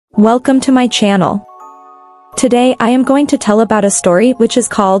Welcome to my channel. Today I am going to tell about a story which is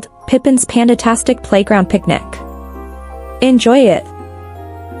called Pippin's Panda-tastic Playground Picnic. Enjoy it!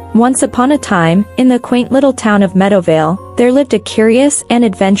 Once upon a time, in the quaint little town of Meadowvale, there lived a curious and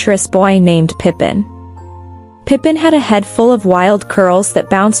adventurous boy named Pippin. Pippin had a head full of wild curls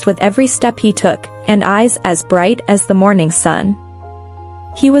that bounced with every step he took, and eyes as bright as the morning sun.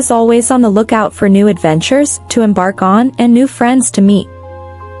 He was always on the lookout for new adventures to embark on and new friends to meet.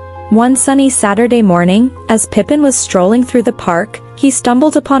 One sunny Saturday morning, as Pippin was strolling through the park, he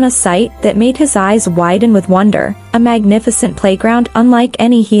stumbled upon a sight that made his eyes widen with wonder, a magnificent playground unlike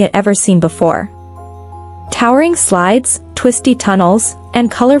any he had ever seen before. Towering slides, twisty tunnels,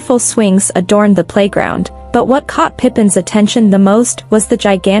 and colorful swings adorned the playground, but what caught Pippin's attention the most was the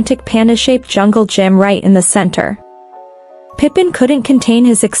gigantic panda-shaped jungle gym right in the center. Pippin couldn't contain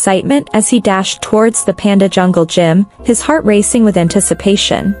his excitement as he dashed towards the panda jungle gym, his heart racing with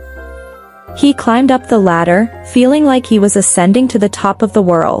anticipation. He climbed up the ladder, feeling like he was ascending to the top of the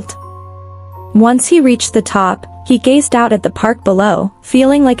world. Once he reached the top, he gazed out at the park below,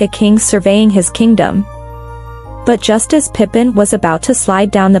 feeling like a king surveying his kingdom. But just as Pippin was about to slide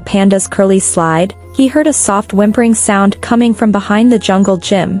down the panda's curly slide, he heard a soft whimpering sound coming from behind the jungle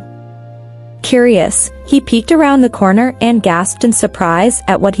gym. Curious, he peeked around the corner and gasped in surprise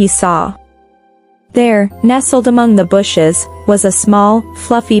at what he saw. There, nestled among the bushes, was a small,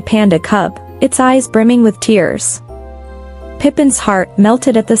 fluffy panda cub, its eyes brimming with tears. Pippin's heart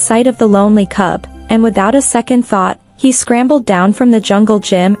melted at the sight of the lonely cub, and without a second thought, he scrambled down from the jungle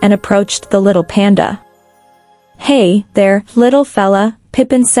gym and approached the little panda. "Hey, there, little fella,"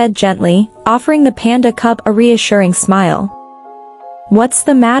 Pippin said gently, offering the panda cub a reassuring smile. "What's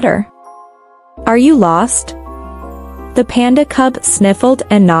the matter? Are you lost?" The panda cub sniffled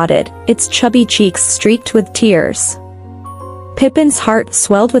and nodded, its chubby cheeks streaked with tears. Pippin's heart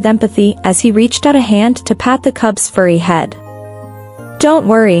swelled with empathy as he reached out a hand to pat the cub's furry head. "Don't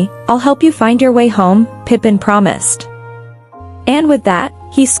worry, I'll help you find your way home," Pippin promised. And with that,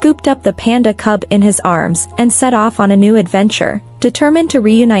 he scooped up the panda cub in his arms and set off on a new adventure, determined to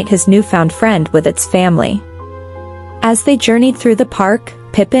reunite his newfound friend with its family. As they journeyed through the park,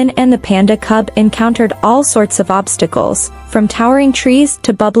 Pippin and the panda cub encountered all sorts of obstacles, from towering trees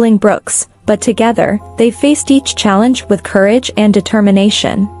to bubbling brooks, but together, they faced each challenge with courage and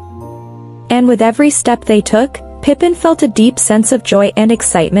determination. And with every step they took, Pippin felt a deep sense of joy and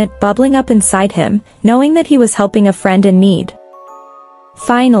excitement bubbling up inside him, knowing that he was helping a friend in need.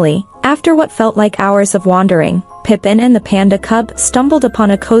 Finally, after what felt like hours of wandering, Pippin and the panda cub stumbled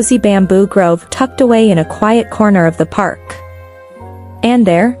upon a cozy bamboo grove tucked away in a quiet corner of the park. And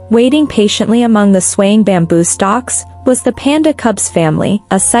there, waiting patiently among the swaying bamboo stalks, was the panda cub's family,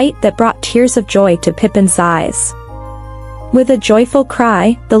 a sight that brought tears of joy to Pippin's eyes. With a joyful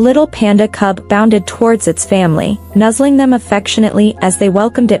cry, the little panda cub bounded towards its family, nuzzling them affectionately as they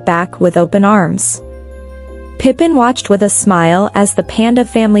welcomed it back with open arms. Pippin watched with a smile as the panda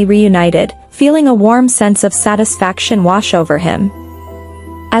family reunited, feeling a warm sense of satisfaction wash over him.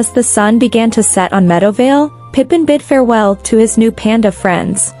 As the sun began to set on Meadowvale, Pippin bid farewell to his new panda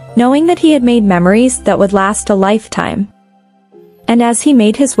friends, knowing that he had made memories that would last a lifetime. And as he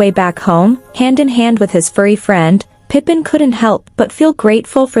made his way back home, hand in hand with his furry friend, Pippin couldn't help but feel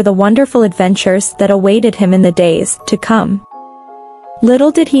grateful for the wonderful adventures that awaited him in the days to come.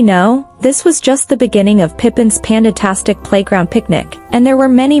 Little did he know, this was just the beginning of Pippin's Panda-tastic Playground Picnic, and there were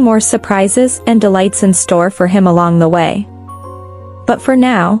many more surprises and delights in store for him along the way. But for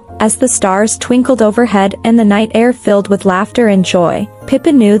now, as the stars twinkled overhead and the night air filled with laughter and joy,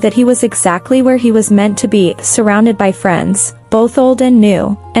 Pippin knew that he was exactly where he was meant to be, surrounded by friends, both old and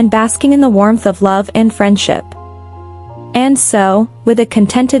new, and basking in the warmth of love and friendship. And so, with a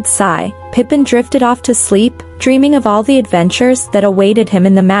contented sigh, Pippin drifted off to sleep, dreaming of all the adventures that awaited him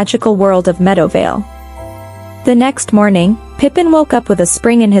in the magical world of Meadowvale. The next morning, Pippin woke up with a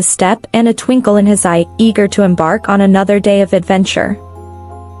spring in his step and a twinkle in his eye, eager to embark on another day of adventure.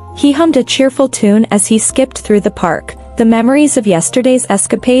 He hummed a cheerful tune as he skipped through the park, the memories of yesterday's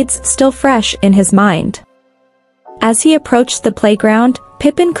escapades still fresh in his mind. As he approached the playground,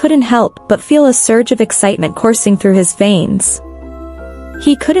 Pippin couldn't help but feel a surge of excitement coursing through his veins.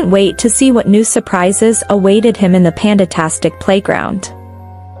 He couldn't wait to see what new surprises awaited him in the Panda-tastic playground.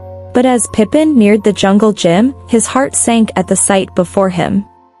 But as Pippin neared the jungle gym, his heart sank at the sight before him.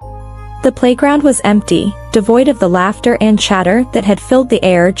 The playground was empty, devoid of the laughter and chatter that had filled the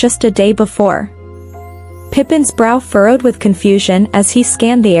air just a day before. Pippin's brow furrowed with confusion as he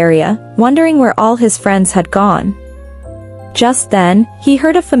scanned the area, wondering where all his friends had gone. Just then, he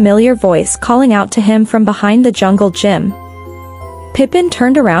heard a familiar voice calling out to him from behind the jungle gym. Pippin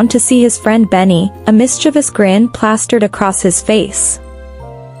turned around to see his friend Benny, a mischievous grin plastered across his face.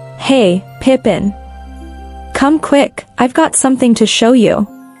 "Hey, Pippin. Come quick, I've got something to show you,"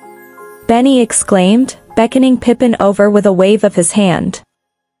 Benny exclaimed, beckoning Pippin over with a wave of his hand.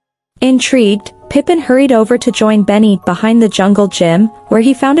 Intrigued, Pippin hurried over to join Benny behind the jungle gym, where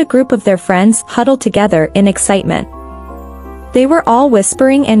he found a group of their friends huddled together in excitement. They were all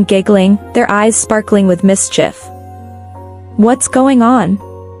whispering and giggling, their eyes sparkling with mischief. "What's going on?"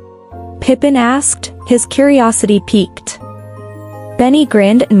 Pippin asked, his curiosity piqued. Benny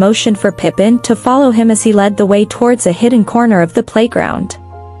grinned and motioned for Pippin to follow him as he led the way towards a hidden corner of the playground.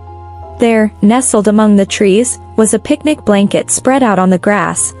 There, nestled among the trees, was a picnic blanket spread out on the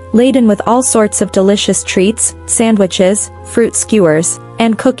grass, laden with all sorts of delicious treats, sandwiches, fruit skewers,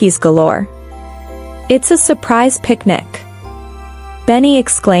 and cookies galore. "It's a surprise picnic," Benny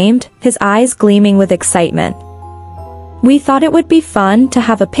exclaimed, his eyes gleaming with excitement. "We thought it would be fun to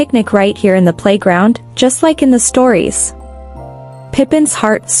have a picnic right here in the playground, just like in the stories." Pippin's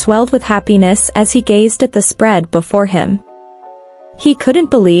heart swelled with happiness as he gazed at the spread before him. He couldn't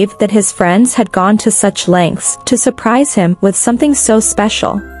believe that his friends had gone to such lengths to surprise him with something so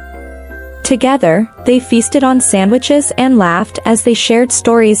special. Together, they feasted on sandwiches and laughed as they shared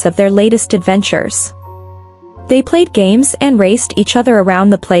stories of their latest adventures. They played games and raced each other around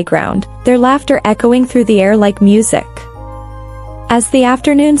the playground, their laughter echoing through the air like music. As the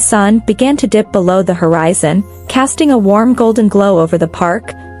afternoon sun began to dip below the horizon, casting a warm golden glow over the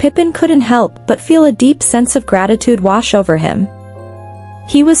park, Pippin couldn't help but feel a deep sense of gratitude wash over him.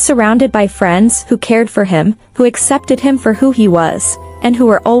 He was surrounded by friends who cared for him, who accepted him for who he was, and who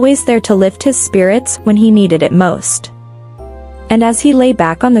were always there to lift his spirits when he needed it most. And as he lay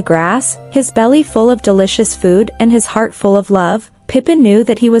back on the grass, his belly full of delicious food and his heart full of love, Pippin knew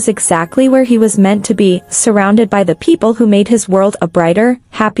that he was exactly where he was meant to be, surrounded by the people who made his world a brighter,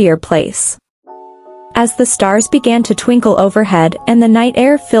 happier place. As the stars began to twinkle overhead and the night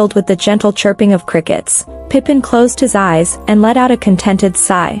air filled with the gentle chirping of crickets, Pippin closed his eyes and let out a contented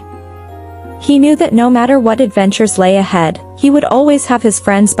sigh. He knew that no matter what adventures lay ahead, he would always have his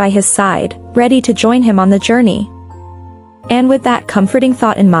friends by his side, ready to join him on the journey. And with that comforting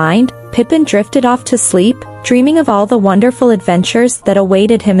thought in mind, Pippin drifted off to sleep, dreaming of all the wonderful adventures that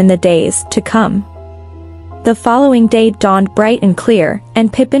awaited him in the days to come. The following day dawned bright and clear,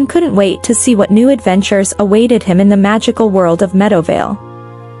 and Pippin couldn't wait to see what new adventures awaited him in the magical world of Meadowvale.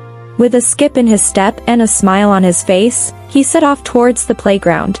 With a skip in his step and a smile on his face, he set off towards the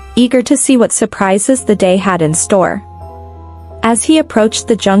playground, eager to see what surprises the day had in store. As he approached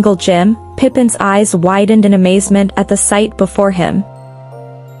the jungle gym, Pippin's eyes widened in amazement at the sight before him.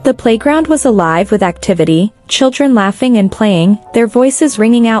 The playground was alive with activity, children laughing and playing, their voices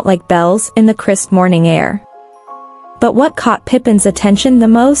ringing out like bells in the crisp morning air. But what caught Pippin's attention the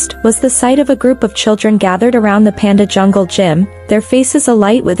most was the sight of a group of children gathered around the Panda Jungle Gym, their faces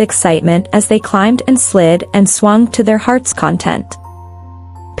alight with excitement as they climbed and slid and swung to their heart's content.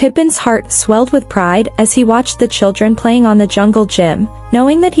 Pippin's heart swelled with pride as he watched the children playing on the jungle gym,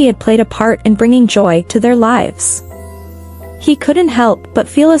 knowing that he had played a part in bringing joy to their lives. He couldn't help but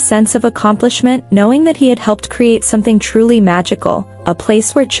feel a sense of accomplishment knowing that he had helped create something truly magical, a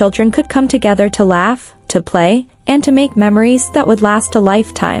place where children could come together to laugh, to play, and to make memories that would last a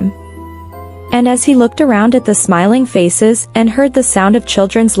lifetime. And as he looked around at the smiling faces and heard the sound of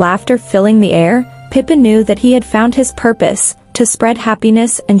children's laughter filling the air, Pippin knew that he had found his purpose, to spread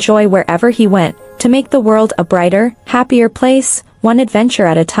happiness and joy wherever he went, to make the world a brighter, happier place, one adventure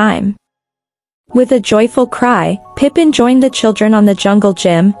at a time. With a joyful cry, Pippin joined the children on the jungle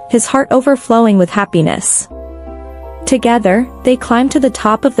gym, his heart overflowing with happiness. Together, they climbed to the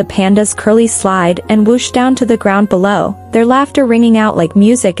top of the panda's curly slide and whooshed down to the ground below, their laughter ringing out like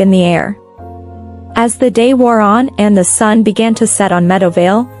music in the air. As the day wore on and the sun began to set on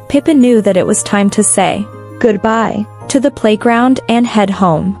Meadowvale, Pippin knew that it was time to say goodbye to the playground and head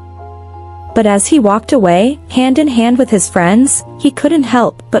home. But as he walked away, hand in hand with his friends, he couldn't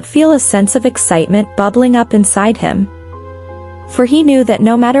help but feel a sense of excitement bubbling up inside him. For he knew that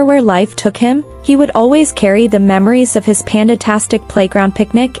no matter where life took him, he would always carry the memories of his Panda-tastic playground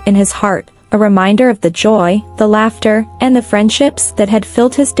picnic in his heart, a reminder of the joy, the laughter, and the friendships that had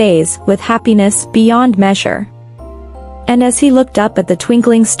filled his days with happiness beyond measure. And as he looked up at the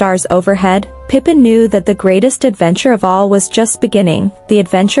twinkling stars overhead, Pippin knew that the greatest adventure of all was just beginning, the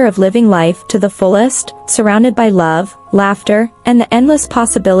adventure of living life to the fullest, surrounded by love, laughter, and the endless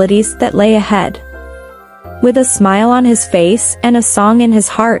possibilities that lay ahead. With a smile on his face and a song in his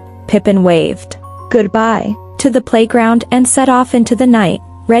heart, Pippin waved goodbye to the playground and set off into the night,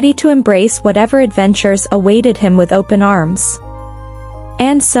 ready to embrace whatever adventures awaited him with open arms.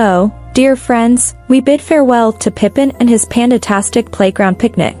 And so, dear friends, we bid farewell to Pippin and his Panda-tastic playground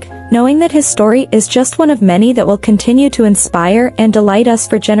picnic, knowing that his story is just one of many that will continue to inspire and delight us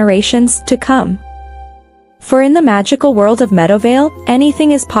for generations to come. For in the magical world of Meadowvale,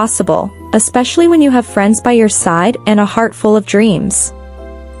 anything is possible, especially when you have friends by your side and a heart full of dreams.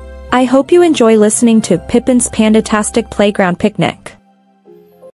 I hope you enjoy listening to Pippin's Panda-tastic playground picnic.